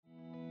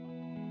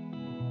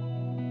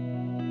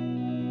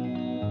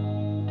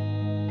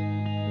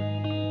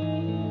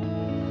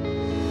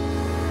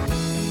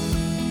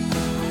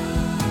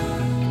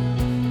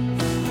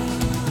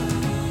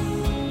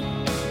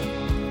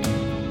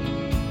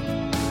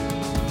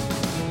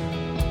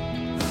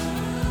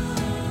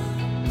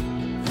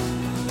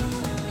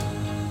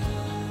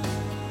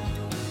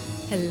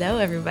Hello,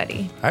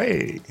 everybody.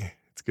 Hey,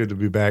 it's good to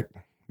be back.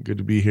 Good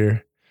to be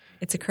here.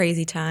 It's a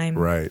crazy time.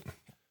 Right.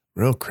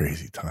 Real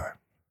crazy time.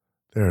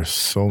 There are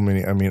so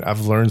many. I mean,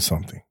 I've learned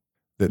something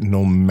that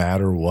no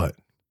matter what,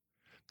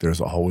 there's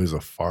always a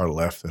far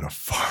left and a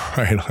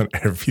far right on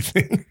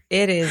everything.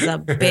 It is a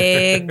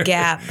big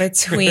gap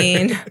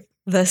between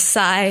the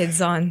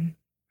sides on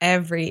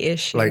every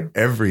issue. Like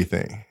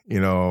everything. You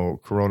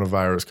know,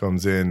 coronavirus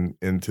comes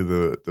into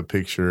the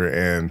picture,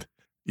 and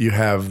you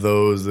have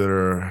those that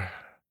are,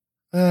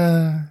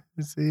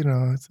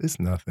 it's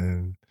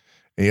nothing.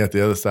 And you got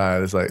the other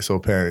side, it's like so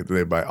panicked that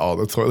they buy all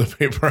the toilet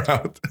paper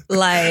out.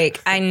 Like,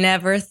 I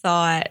never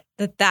thought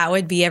that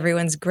would be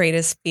everyone's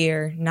greatest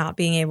fear, not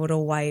being able to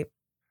wipe.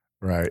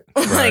 Right.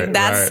 Like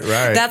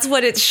that's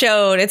what it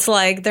showed. It's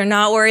like they're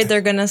not worried they're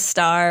going to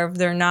starve.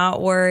 They're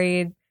not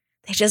worried.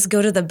 They just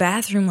go to the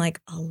bathroom like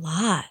a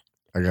lot.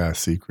 I got a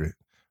secret.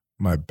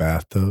 My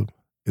bathtub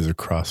is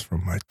across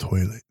from my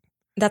toilet.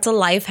 That's a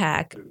life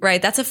hack, right?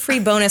 That's a free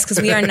bonus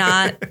because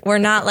we're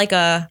not like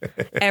a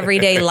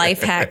everyday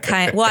life hack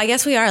kind. Well, I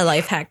guess we are a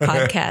life hack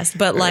podcast,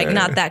 but like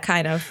not that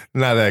kind of.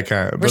 Not that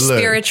kind. We're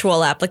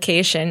spiritual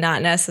application,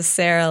 not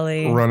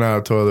necessarily. Run out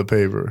of toilet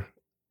paper.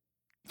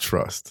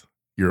 Trust.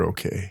 You're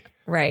okay.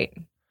 Right.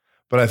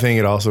 But I think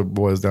it also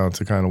boils down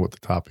to kind of what the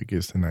topic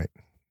is tonight.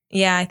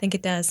 Yeah, I think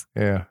it does.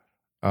 Yeah.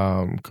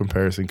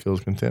 Comparison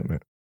kills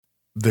contentment.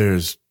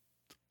 There's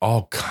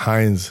all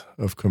kinds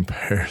of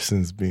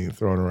comparisons being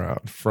thrown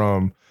around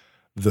from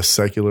the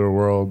secular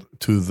world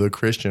to the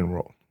Christian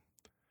world.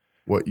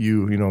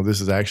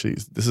 This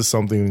is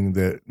something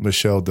that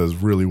Michelle does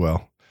really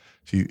well.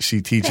 She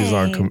teaches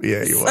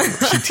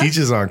she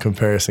teaches on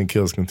comparison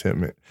kills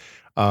contentment.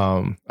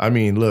 I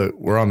mean, look,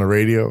 we're on the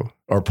radio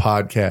or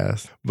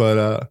podcast,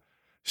 but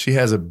she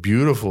has a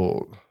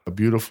beautiful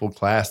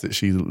class that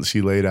she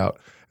laid out.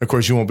 Of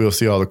course, you won't be able to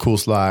see all the cool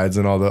slides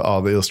and all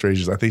the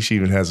illustrations. I think she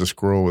even has a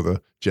squirrel with a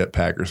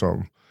jetpack or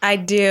something. I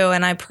do,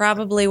 and I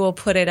probably will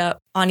put it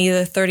up on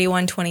either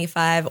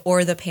 3125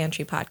 or the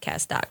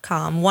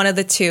pantrypodcast.com. One of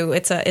the two.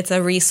 It's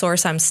a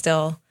resource I'm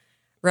still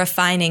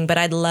refining, but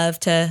I'd love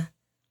to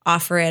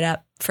offer it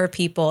up for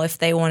people if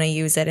they want to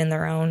use it in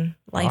their own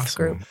life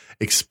group.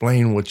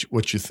 Explain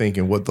what you think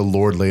and what the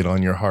Lord laid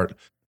on your heart.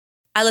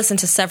 I listen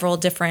to several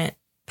different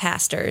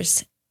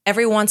pastors.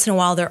 Every once in a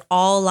while, they're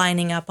all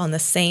lining up on the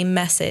same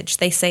message.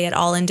 They say it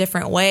all in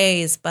different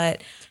ways,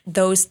 but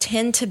those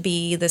tend to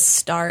be the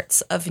starts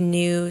of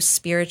new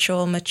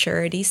spiritual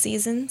maturity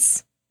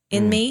seasons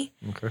in me.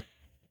 Okay.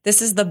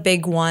 This is the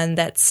big one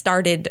that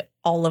started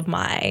all of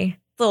my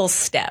little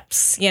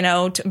steps,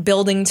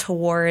 building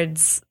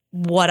towards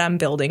what I'm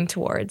building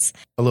towards.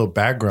 A little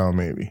background,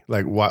 maybe.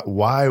 Like,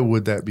 why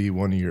would that be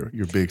one of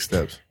your big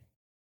steps?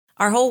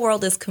 Our whole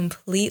world is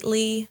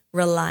completely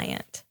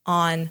reliant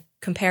on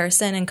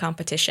comparison and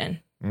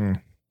competition.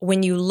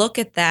 When you look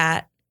at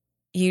that,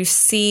 you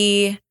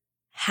see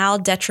how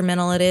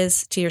detrimental it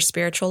is to your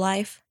spiritual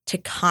life to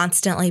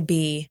constantly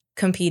be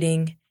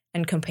competing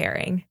and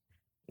comparing.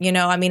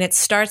 It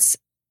starts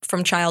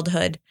from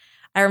childhood.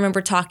 I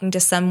remember talking to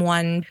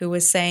someone who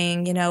was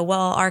saying,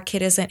 our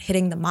kid isn't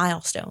hitting the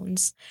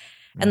milestones.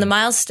 And the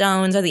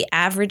milestones are the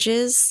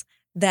averages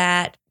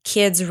that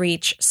kids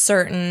reach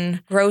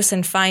certain gross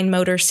and fine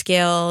motor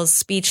skills,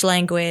 speech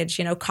language,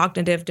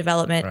 cognitive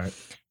development. Right.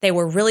 They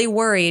were really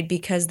worried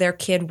because their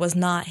kid was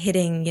not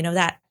hitting,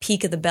 that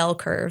peak of the bell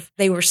curve.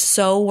 They were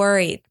so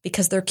worried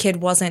because their kid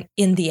wasn't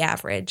in the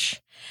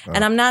average. Oh.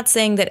 And I'm not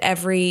saying that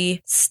every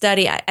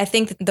study, I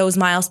think that those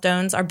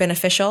milestones are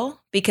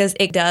beneficial because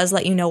it does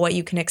let you know what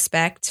you can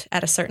expect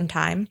at a certain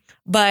time.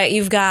 But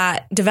you've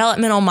got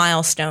developmental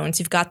milestones.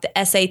 You've got the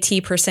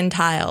SAT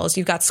percentiles.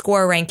 You've got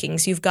score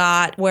rankings. You've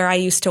got where I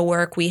used to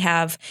work. We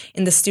have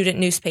in the student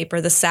newspaper,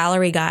 the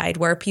salary guide,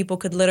 where people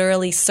could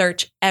literally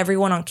search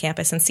everyone on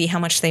campus and see how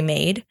much they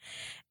made.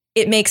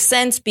 It makes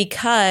sense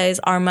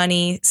because our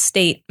money,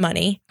 state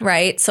money,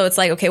 right? So it's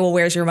like, okay, well,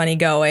 where's your money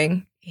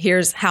going?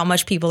 Here's how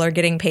much people are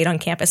getting paid on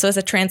campus. So it's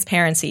a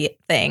transparency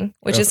thing,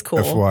 which is cool.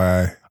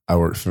 FYI, I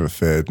work for the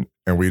Fed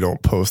and we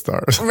don't post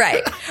ours.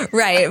 Right. But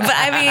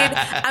I mean,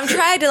 I'm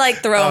trying to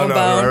throw a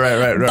bone.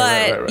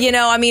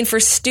 Right. For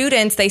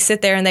students, they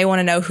sit there and they want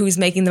to know who's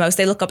making the most.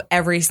 They look up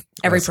every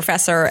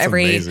professor,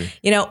 amazing.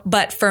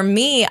 But for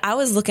me, I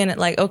was looking at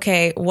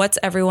okay, what's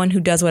everyone who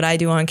does what I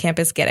do on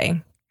campus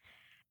getting?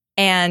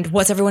 And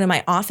what's everyone in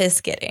my office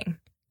getting?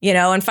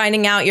 And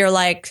finding out you're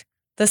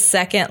the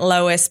second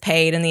lowest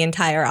paid in the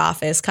entire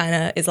office kind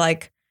of is a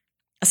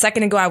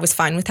second ago I was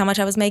fine with how much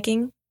I was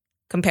making.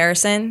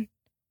 Comparison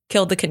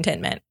killed the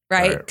contentment,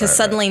 right? Because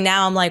suddenly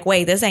now I'm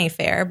wait, this ain't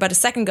fair. But a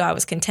second ago I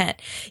was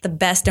content. The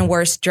best and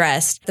worst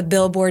dressed, the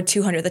Billboard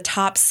 200, the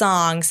top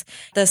songs,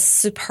 the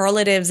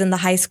superlatives in the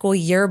high school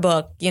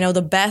yearbook,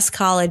 the best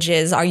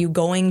colleges. Are you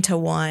going to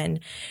one?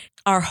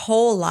 Our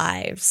whole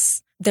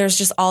lives. There's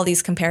just all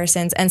these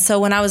comparisons. And so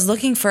when I was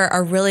looking for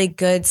a really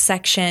good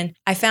section,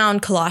 I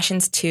found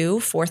Colossians 2,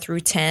 4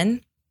 through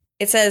 10.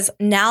 It says,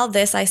 "Now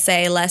this I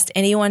say, lest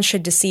anyone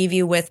should deceive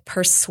you with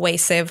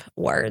persuasive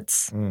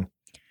words.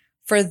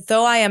 For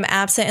though I am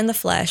absent in the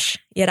flesh,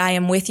 yet I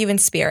am with you in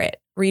spirit,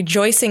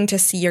 rejoicing to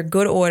see your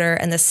good order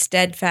and the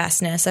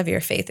steadfastness of your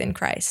faith in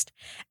Christ.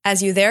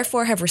 As you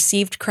therefore have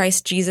received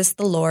Christ Jesus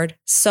the Lord,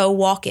 so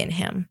walk in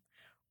him,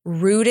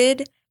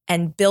 rooted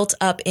and built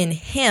up in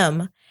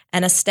him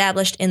and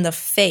established in the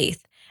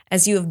faith,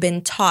 as you have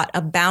been taught,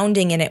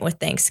 abounding in it with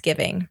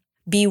thanksgiving.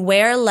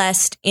 Beware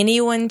lest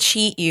anyone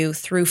cheat you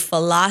through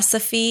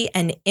philosophy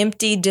and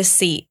empty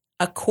deceit,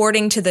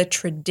 according to the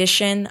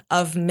tradition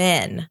of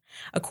men,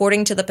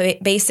 according to the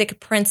basic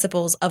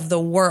principles of the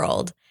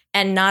world,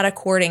 and not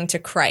according to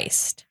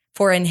Christ.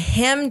 For in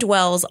him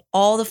dwells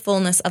all the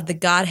fullness of the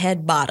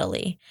Godhead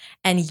bodily,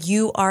 and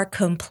you are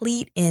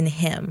complete in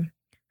him,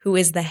 who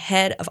is the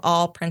head of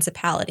all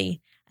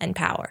principality and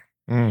power.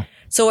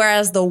 So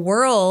whereas the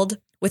world,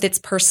 with its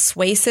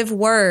persuasive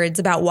words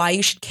about why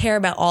you should care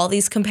about all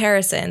these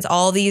comparisons,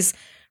 all these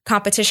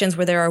competitions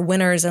where there are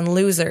winners and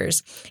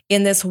losers,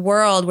 in this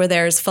world where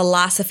there's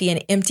philosophy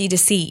and empty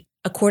deceit,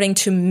 according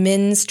to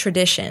men's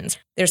traditions,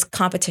 there's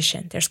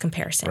competition, there's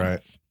comparison. Right.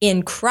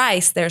 In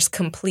Christ, there's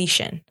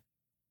completion.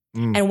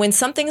 And when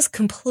something's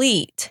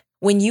complete,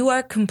 when you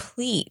are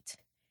complete,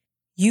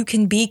 you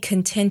can be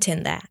content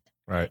in that.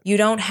 Right. You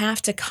don't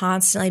have to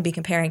constantly be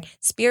comparing.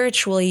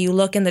 Spiritually, you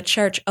look in the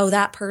church, oh,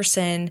 that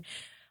person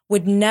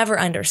would never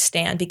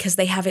understand because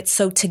they have it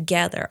so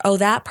together. Oh,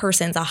 that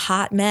person's a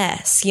hot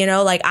mess. You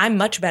know, like I'm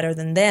much better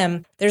than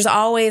them. There's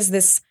always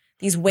these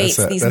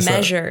weights, these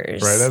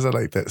measures. Right. That's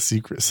like that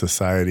secret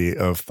society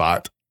of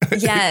thought.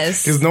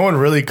 Yes. Because no one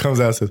really comes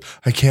out and says,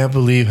 I can't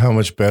believe how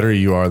much better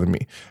you are than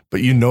me.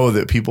 But you know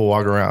that people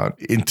walk around,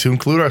 and to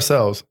include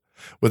ourselves,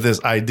 with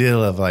this idea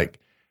of like,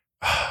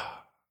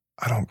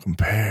 I don't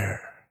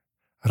compare.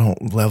 I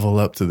don't level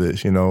up to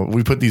this. You know,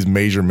 we put these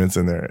measurements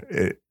in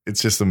there.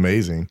 It's just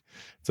amazing.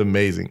 It's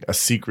amazing. A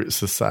secret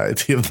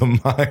society of the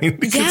mind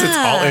because it's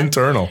all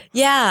internal.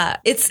 Yeah.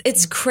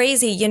 It's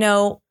crazy. You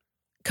know,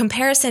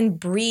 comparison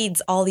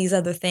breeds all these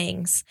other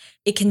things.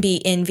 It can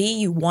be envy.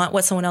 You want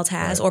what someone else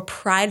has, or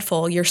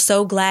prideful. You're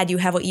so glad you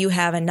have what you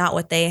have and not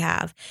what they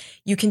have.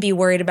 You can be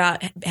worried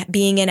about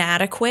being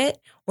inadequate,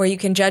 or you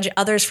can judge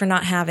others for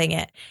not having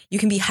it. You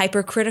can be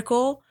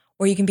hypercritical,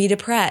 or you can be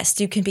depressed.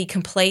 You can be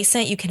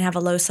complacent. You can have a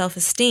low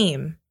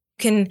self-esteem. You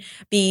can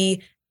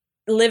be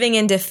living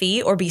in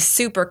defeat or be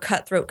super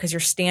cutthroat because your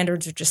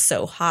standards are just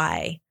so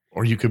high.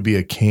 Or you could be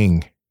a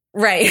king.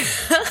 Right.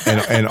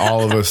 and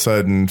all of a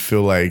sudden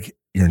feel like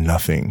you're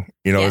nothing.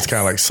 You know, It's kind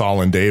of like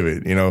Saul and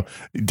David. You know,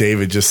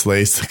 David just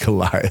slays the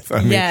Goliath.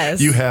 I mean,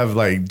 you have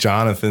like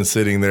Jonathan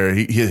sitting there.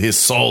 His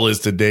soul is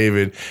to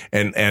David,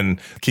 and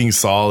King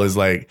Saul is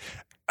like,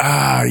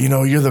 you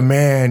know, you're the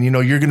man, you know,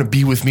 you're going to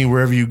be with me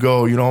wherever you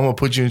go. You know, I'm going to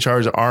put you in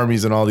charge of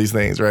armies and all these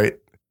things. Right.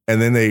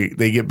 And then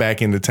they get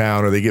back into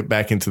town, or they get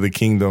back into the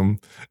kingdom.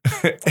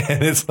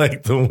 And it's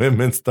like the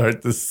women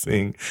start to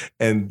sing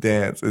and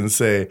dance and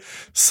say,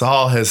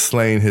 Saul has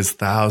slain his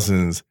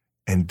thousands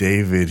and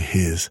David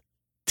his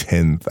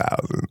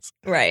 10,000s.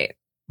 Right.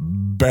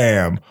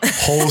 Bam.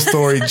 Whole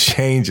story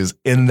changes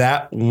in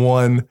that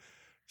one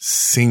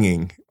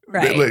singing.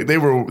 Right. They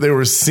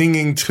were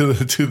singing to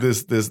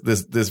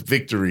this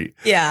victory.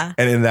 Yeah.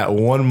 And in that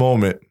one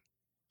moment,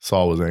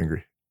 Saul was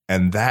angry.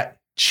 And that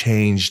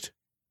changed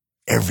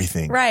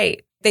everything.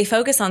 Right. They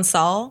focus on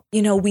Saul.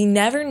 You know, we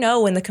never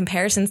know when the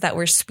comparisons that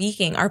we're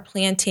speaking are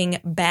planting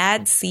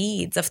bad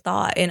seeds of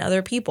thought in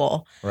other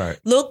people. Right.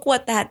 Look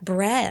what that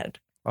bred.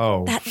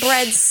 Oh, that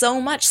bred so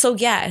much. So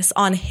yes,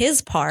 on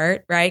his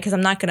part, right? Because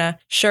I'm not going to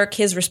shirk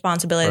his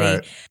responsibility.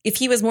 Right. If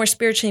he was more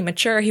spiritually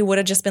mature, he would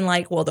have just been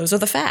like, well, those are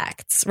the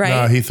facts, right?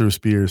 No, he threw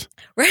spears.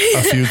 Right.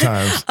 A few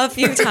times. A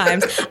few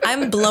times.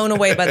 I'm blown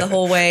away by the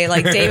whole way.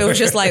 Like David was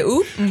just like,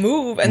 oop,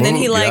 move. And then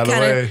he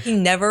like he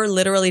never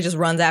literally just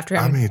runs after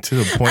him. I mean, to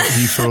the point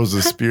he throws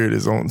a spear at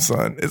his own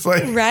son. It's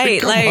like,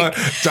 right. Like,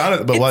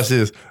 Jonathan, but watch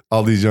this.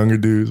 All these younger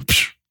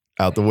dudes,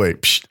 out the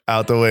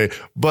way.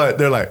 But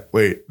they're like,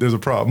 wait, there's a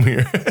problem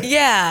here.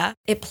 Yeah.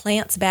 It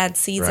plants bad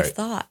seeds of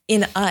thought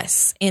in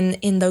us,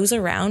 in those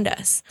around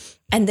us.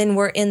 And then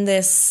we're in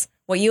this,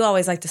 what you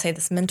always like to say,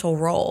 this mental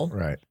role.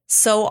 Right.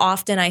 So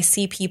often I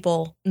see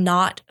people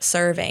not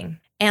serving.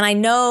 And I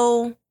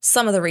know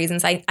some of the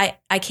reasons. I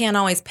can't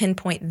always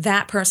pinpoint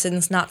that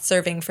person's not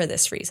serving for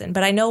this reason.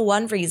 But I know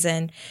one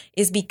reason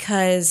is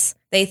because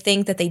they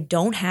think that they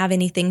don't have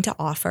anything to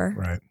offer.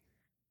 Right.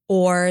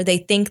 Or they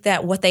think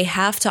that what they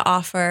have to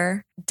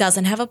offer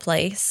doesn't have a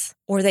place,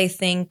 or they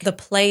think the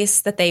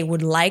place that they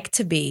would like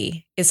to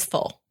be is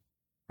full.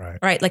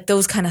 Right. Like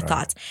those kind of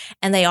thoughts.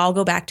 And they all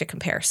go back to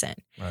comparison.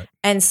 Right.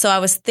 And so I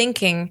was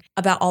thinking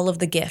about all of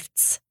the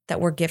gifts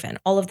that we're given,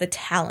 all of the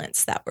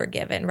talents that we're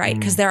given, right?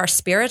 Because there are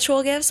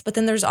spiritual gifts, but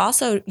then there's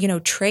also, you know,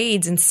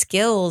 trades and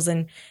skills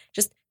and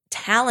just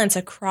talents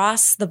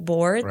across the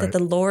board that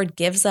the Lord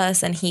gives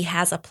us, and he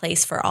has a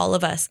place for all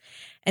of us.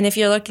 And if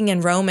you're looking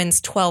in Romans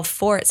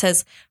 12:4, it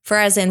says, for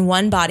as in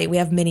one body we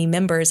have many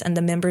members, and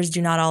the members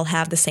do not all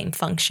have the same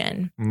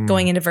function.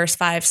 Going into verse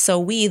 5, so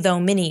we, though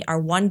many, are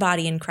one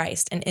body in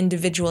Christ and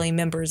individually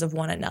members of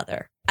one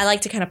another. I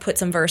like to kind of put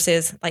some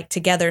verses like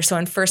together. So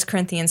in 1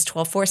 Corinthians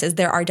 12:4 it says,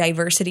 there are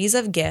diversities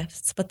of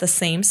gifts, but the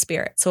same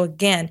Spirit. So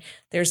again,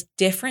 there's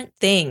different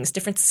things,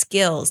 different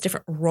skills,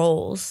 different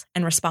roles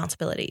and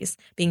responsibilities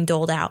being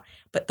doled out,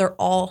 but they're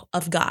all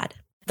of God.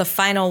 The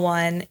final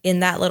one in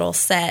that little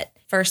set,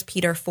 1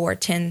 Peter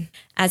 4:10,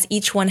 as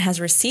each one has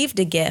received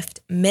a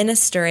gift,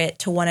 minister it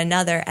to one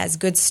another as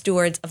good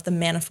stewards of the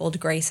manifold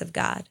grace of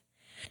God.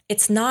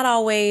 It's not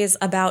always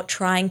about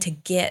trying to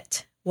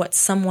get what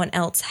someone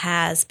else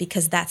has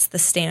because that's the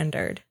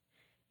standard.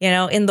 You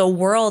know, in the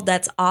world,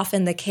 that's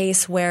often the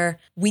case where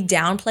we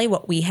downplay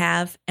what we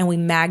have and we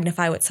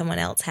magnify what someone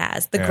else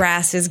has. The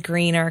grass is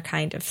greener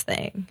kind of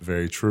thing.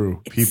 Very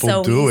true. It's People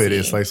so do it. easy.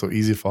 It's like so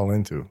easy to fall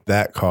into.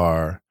 That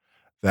car,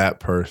 that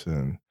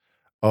person.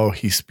 Oh,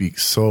 he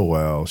speaks so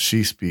well.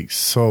 She speaks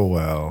so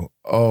well.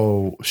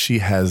 Oh, she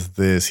has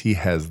this. He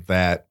has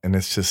that. And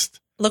it's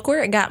just. Look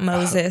where it got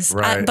Moses.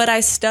 Right. But I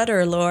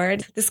stutter,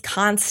 Lord. This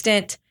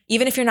constant,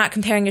 even if you're not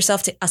comparing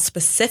yourself to a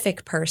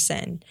specific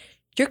person,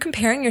 you're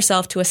comparing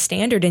yourself to a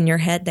standard in your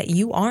head that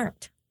you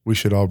aren't. We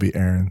should all be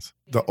Aaron's,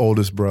 the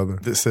oldest brother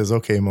that says,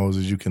 okay,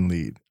 Moses, you can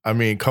lead. I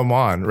mean, come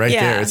on, right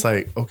there. It's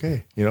like,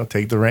 okay,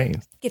 take the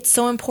reins. It's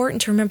so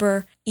important to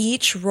remember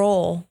each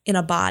role in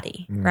a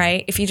body,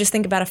 right? If you just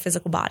think about a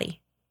physical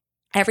body,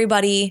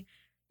 everybody,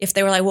 if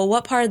they were like, well,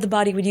 what part of the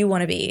body would you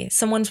want to be?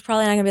 Someone's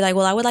probably not going to be like,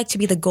 well, I would like to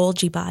be the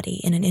Golgi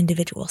body in an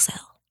individual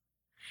cell.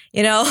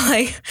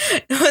 Like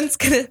no one's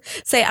going to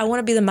say, I want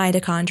to be the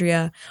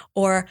mitochondria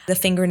or the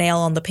fingernail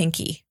on the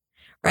pinky,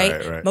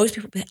 right? Most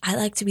people, I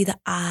like to be the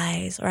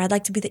eyes, or I'd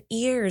like to be the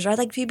ears, or I'd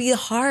like to be the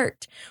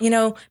heart.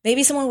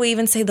 Maybe someone will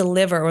even say the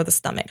liver or the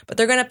stomach, but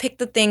they're going to pick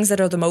the things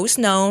that are the most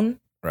known,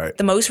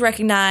 the most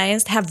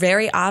recognized, have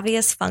very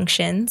obvious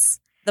functions.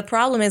 The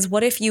problem is,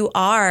 what if you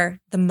are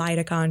the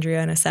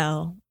mitochondria in a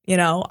cell?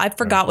 I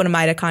forgot what a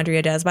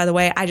mitochondria does, by the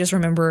way. I just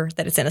remember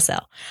that it's in a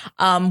cell.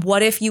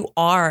 What if you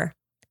are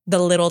the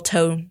little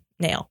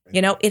toenail?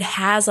 It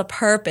has a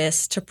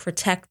purpose to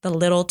protect the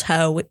little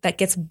toe that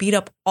gets beat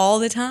up all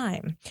the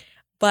time.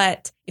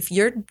 But if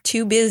you're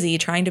too busy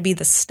trying to be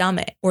the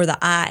stomach or the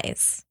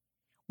eyes,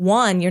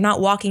 one, you're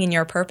not walking in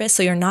your purpose,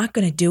 so you're not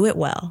going to do it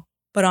well.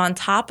 But on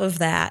top of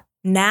that,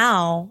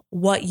 now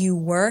what you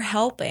were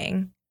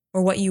helping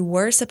or what you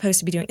were supposed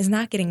to be doing is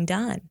not getting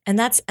done. And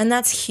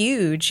that's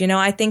huge.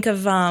 I think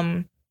of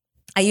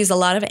I use a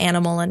lot of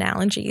animal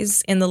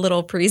analogies in the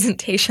little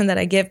presentation that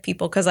I give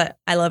people because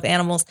I love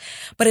animals.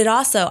 But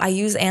I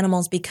use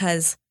animals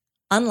because,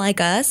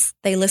 unlike us,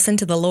 they listen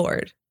to the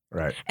Lord.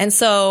 Right. And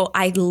so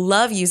I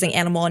love using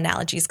animal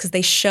analogies because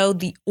they show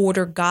the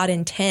order God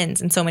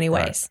intends in so many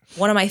ways. Right.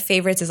 One of my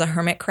favorites is a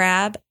hermit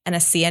crab and a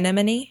sea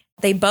anemone.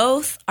 They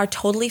both are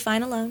totally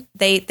fine alone.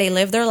 They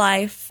live their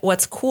life.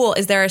 What's cool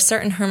is there are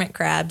certain hermit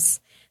crabs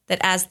that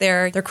as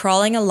they're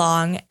crawling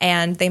along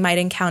and they might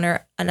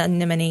encounter an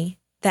anemone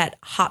that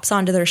hops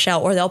onto their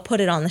shell, or they'll put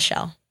it on the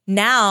shell.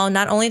 Now,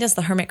 not only does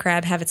the hermit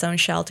crab have its own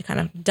shell to kind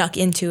of duck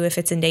into if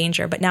it's in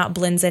danger, but now it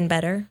blends in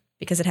better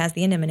because it has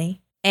the anemone.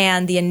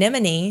 And the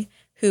anemone,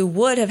 who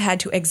would have had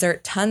to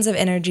exert tons of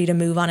energy to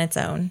move on its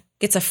own,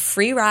 gets a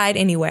free ride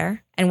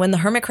anywhere. And when the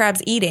hermit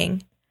crab's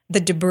eating, the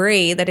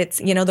debris that it's,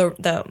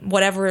 the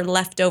whatever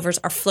leftovers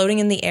are floating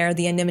in the air,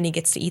 the anemone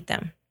gets to eat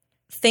them.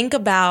 Think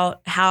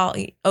about how,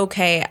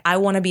 okay, I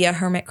want to be a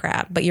hermit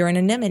crab, but you're an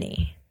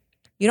anemone.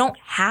 You don't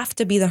have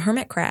to be the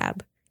hermit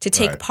crab to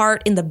take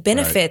part in the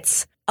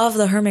benefits of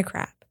the hermit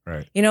crab.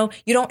 Right. You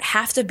don't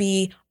have to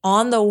be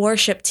on the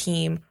worship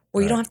team,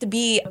 or you don't have to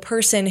be a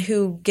person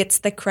who gets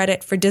the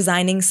credit for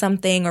designing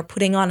something or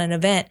putting on an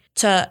event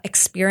to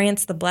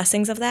experience the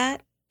blessings of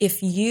that.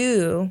 If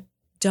you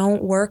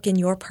don't work in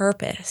your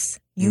purpose,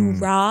 you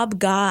rob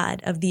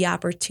God of the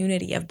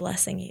opportunity of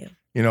blessing you.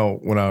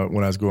 When I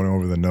was going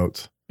over the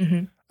notes,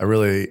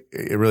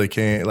 it really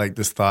came like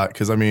this thought,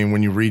 because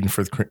when you read in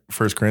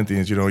 1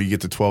 Corinthians, you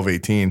get to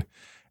 12:18, and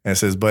it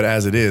says, but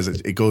as it is,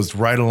 it goes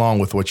right along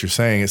with what you're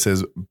saying. It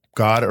says,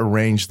 God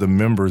arranged the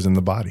members in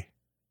the body,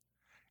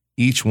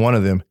 each one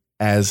of them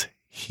as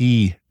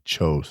he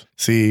chose.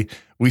 See,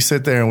 we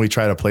sit there and we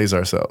try to place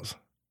ourselves,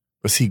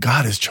 but see,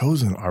 God has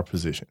chosen our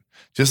position,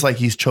 just like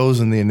he's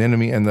chosen the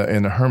anemone and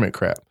the hermit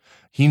crab.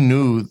 He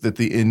knew that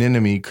the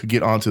anemone could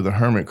get onto the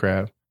hermit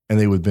crab and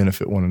they would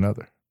benefit one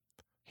another.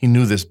 He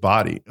knew this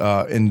body.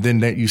 And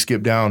then you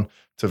skip down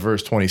to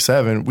verse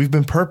 27. We've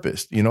been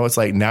purposed. It's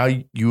like now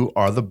you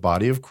are the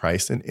body of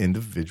Christ and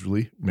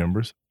individually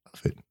members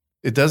of it.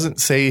 It doesn't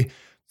say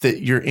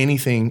that you're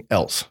anything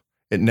else.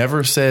 It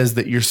never says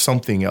that you're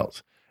something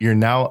else. You're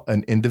now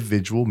an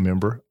individual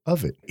member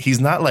of it. He's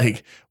not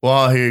like,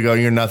 well, here you go,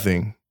 you're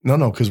nothing.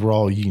 No, because we're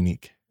all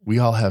unique. We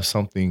all have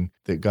something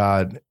that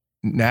God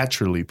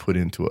naturally put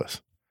into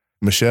us.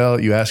 Michelle,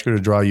 you ask her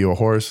to draw you a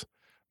horse.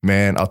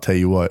 Man, I'll tell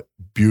you what,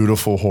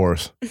 beautiful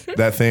horse.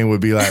 That thing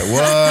would be like,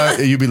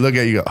 what? You'd be looking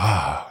at it, you go,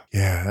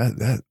 Yeah,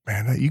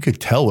 man, you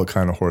could tell what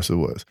kind of horse it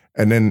was.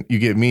 And then you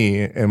get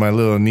me and my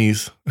little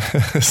niece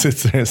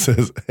sits there and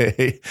says,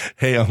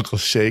 hey, Uncle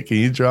Shea, can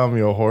you draw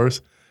me a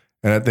horse?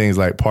 And that thing's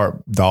like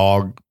part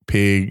dog,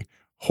 pig,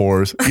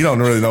 horse. You don't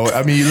really know.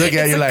 I mean, you look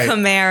at it, you're like,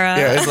 Chimera.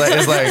 Yeah,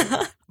 it's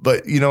like,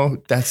 but you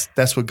know,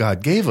 that's what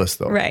God gave us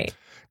though. Right.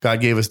 God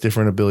gave us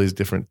different abilities,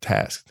 different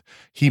tasks.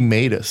 He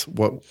made us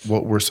what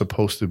we're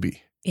supposed to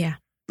be. Yeah.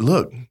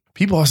 Look,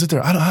 people all sit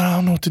there, I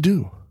don't know what to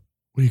do.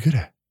 What are you good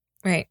at?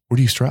 Right. Where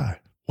do you strive?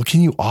 What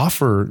can you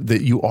offer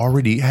that you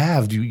already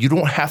have? You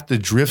don't have to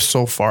drift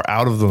so far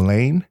out of the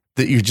lane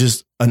that you're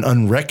just an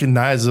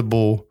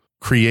unrecognizable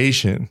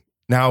creation.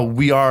 Now,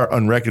 we are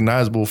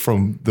unrecognizable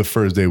from the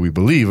first day we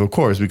believe, of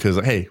course,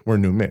 because, hey, we're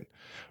new men.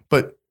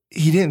 But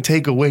he didn't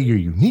take away your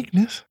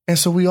uniqueness. And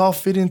so we all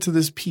fit into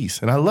this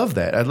piece. And I love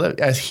that. I love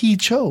as he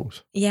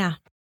chose. Yeah.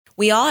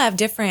 We all have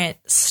different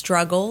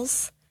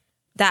struggles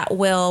that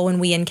will, when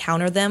we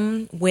encounter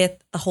them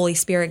with the Holy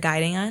Spirit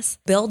guiding us,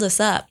 build us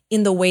up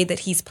in the way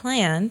that he's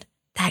planned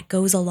that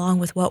goes along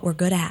with what we're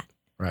good at.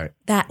 Right.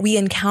 That we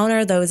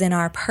encounter those in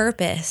our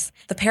purpose.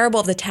 The parable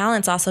of the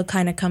talents also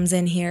kind of comes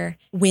in here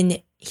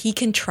when he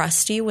can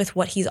trust you with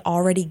what he's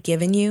already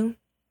given you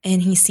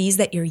and he sees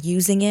that you're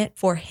using it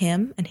for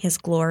him and his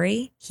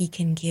glory, he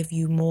can give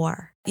you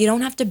more. You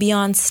don't have to be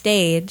on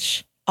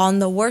stage on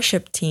the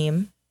worship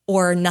team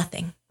or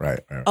nothing. Right.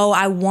 Oh,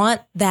 I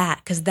want that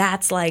because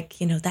that's like,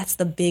 that's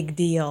the big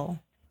deal.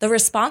 The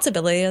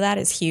responsibility of that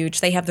is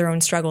huge. They have their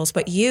own struggles,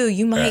 but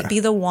you might be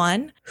the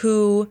one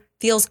who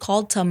feels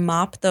called to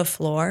mop the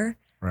floor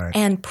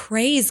and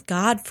praise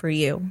God for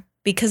you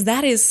because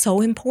that is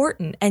so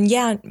important. And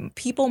yeah,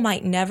 people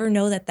might never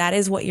know that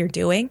is what you're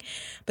doing,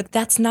 but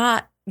that's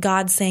not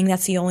God saying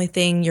that's the only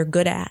thing you're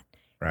good at.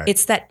 Right.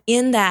 It's that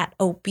in that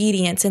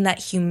obedience, in that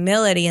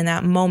humility, in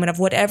that moment of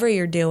whatever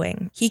you're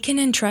doing, he can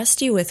entrust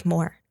you with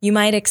more. You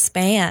might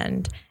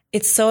expand.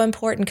 It's so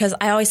important because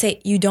I always say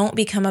you don't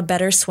become a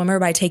better swimmer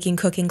by taking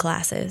cooking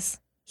classes.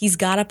 He's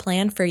got a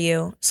plan for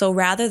you. So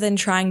rather than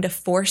trying to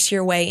force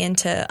your way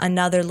into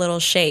another little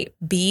shape,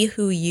 be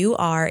who you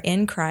are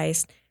in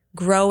Christ,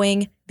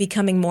 growing,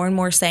 becoming more and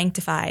more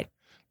sanctified.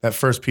 That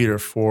 1 Peter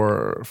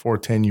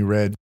 4:10 you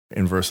read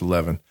in verse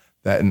 11,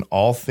 that in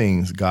all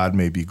things God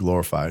may be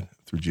glorified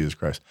through Jesus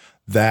Christ.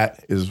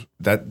 That is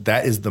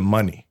the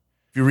money.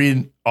 If you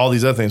read all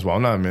these other things, well,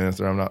 I'm not a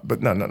minister, I'm not,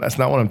 but no, that's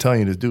not what I'm telling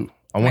you to do.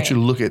 I want you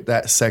to look at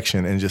that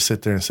section and just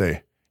sit there and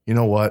say, you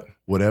know what?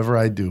 Whatever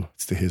I do,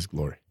 it's to his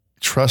glory.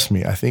 Trust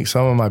me, I think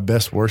some of my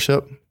best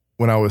worship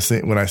when I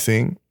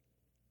sing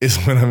is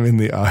when I'm in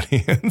the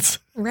audience.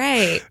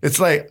 Right. It's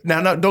like,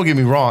 now don't get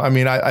me wrong. I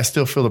mean, I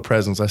still feel the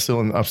presence. I'm still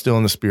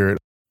in the spirit.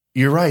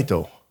 You're right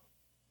though.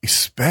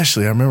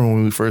 Especially, I remember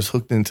when we first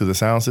hooked into the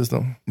sound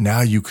system,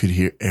 now you could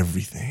hear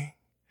everything.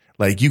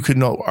 Like you could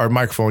know our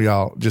microphone,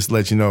 y'all, just to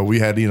let you know, we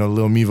had, a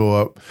little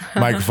Mevo up,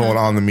 microphone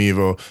on the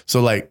Mevo.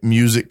 So like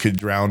music could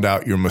drown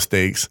out your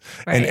mistakes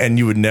and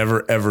you would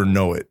never, ever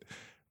know it.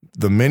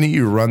 The minute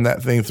you run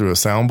that thing through a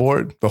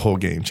soundboard, the whole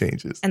game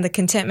changes. And the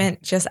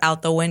contentment just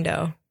out the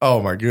window.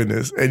 Oh my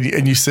goodness.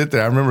 And you sit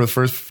there. I remember the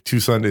first 2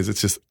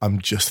 Sundays, I'm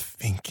just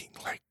thinking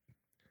like,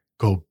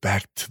 go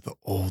back to the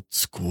old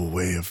school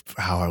way of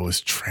how I was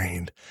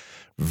trained,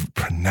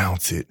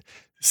 pronounce it,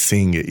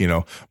 sing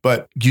it,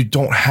 but you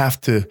don't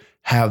have to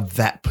have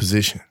that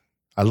position.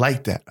 I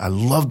like that. I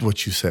loved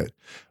what you said.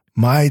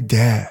 My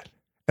dad,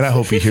 and I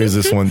hope he hears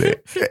this one day.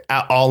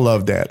 All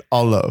love, Dad,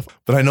 all love.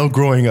 But I know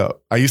growing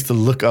up, I used to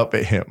look up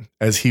at him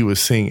as he was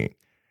singing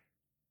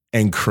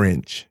and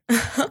cringe.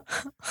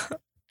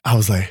 I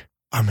was like,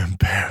 I'm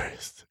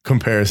embarrassed.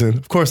 Comparison,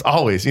 of course,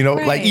 always,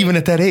 like even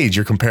at that age,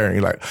 you're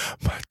comparing like,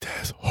 my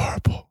dad's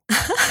horrible.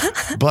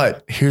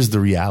 But here's the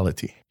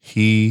reality.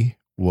 He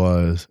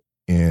was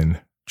in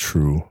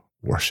true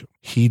worship.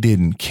 He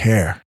didn't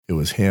care. It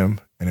was him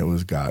and it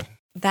was God.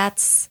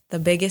 That's the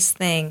biggest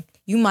thing.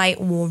 You might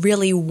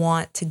really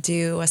want to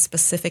do a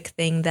specific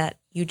thing that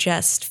you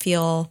just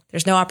feel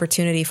there's no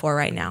opportunity for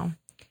right now.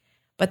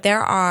 But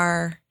there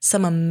are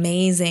some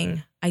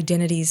amazing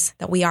identities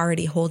that we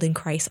already hold in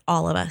Christ,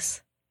 all of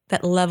us,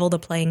 that level the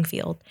playing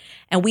field.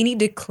 And we need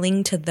to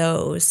cling to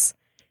those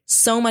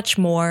so much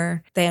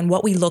more than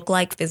what we look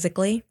like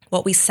physically,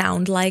 what we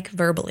sound like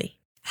verbally,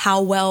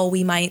 how well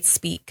we might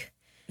speak.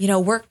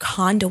 We're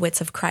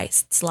conduits of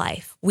Christ's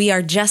life. We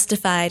are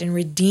justified and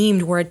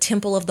redeemed. We're a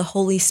temple of the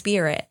Holy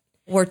Spirit.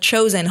 We're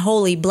chosen,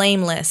 holy,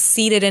 blameless,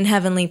 seated in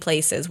heavenly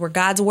places. We're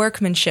God's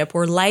workmanship.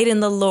 We're light in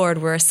the Lord.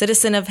 We're a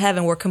citizen of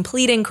heaven. We're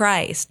complete in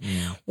Christ.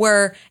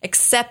 We're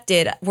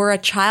accepted. We're a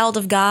child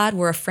of God.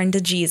 We're a friend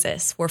of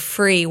Jesus. We're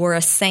free. We're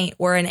a saint.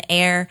 We're an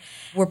heir.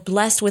 We're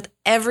blessed with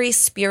every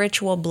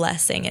spiritual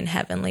blessing in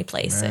heavenly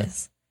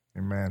places.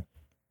 Amen.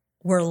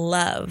 We're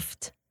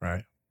loved.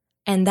 Right.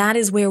 And that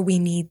is where we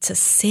need to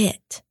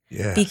sit.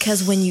 Yes.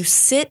 Because when you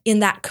sit in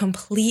that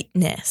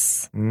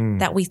completeness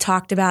that we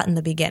talked about in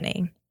the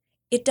beginning,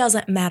 it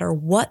doesn't matter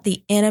what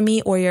the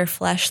enemy or your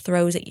flesh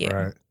throws at you.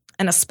 Right.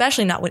 And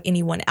especially not what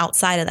anyone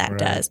outside of that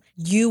does.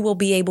 You will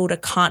be able to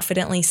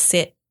confidently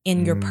sit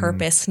in your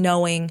purpose,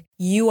 knowing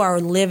you are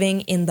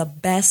living in the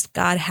best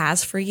God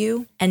has for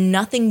you, and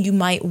nothing you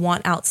might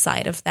want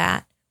outside of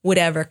that would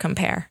ever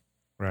compare.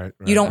 Right.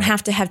 You don't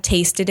have to have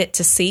tasted it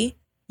to see,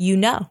 you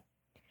know.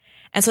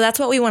 And so that's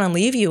what we want to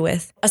leave you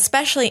with,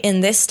 especially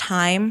in this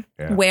time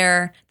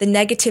where the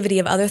negativity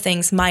of other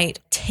things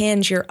might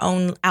tinge your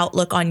own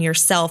outlook on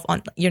yourself.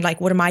 You're like,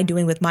 what am I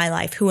doing with my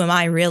life? Who am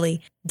I really?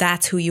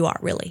 That's who you are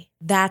really.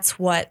 That's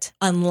what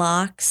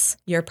unlocks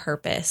your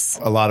purpose.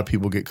 A lot of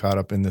people get caught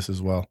up in this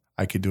as well.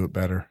 I could do it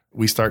better.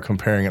 We start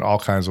comparing in all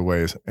kinds of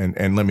ways.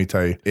 And let me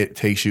tell you, it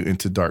takes you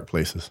into dark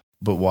places.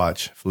 But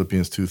watch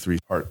Philippians 2:3,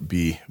 part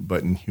B,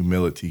 but in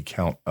humility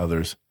count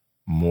others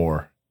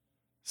more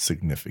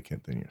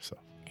significant than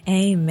yourself.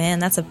 Amen.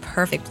 That's a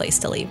perfect place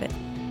to leave it.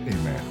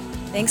 Amen.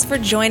 Thanks for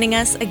joining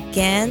us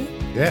again.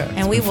 Yeah.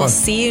 And we will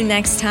see you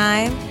next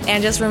time.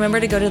 And just remember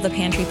to go to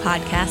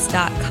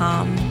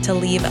thepantrypodcast.com to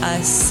leave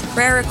us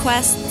prayer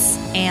requests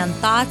and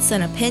thoughts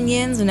and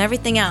opinions and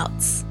everything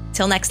else.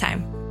 Till next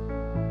time.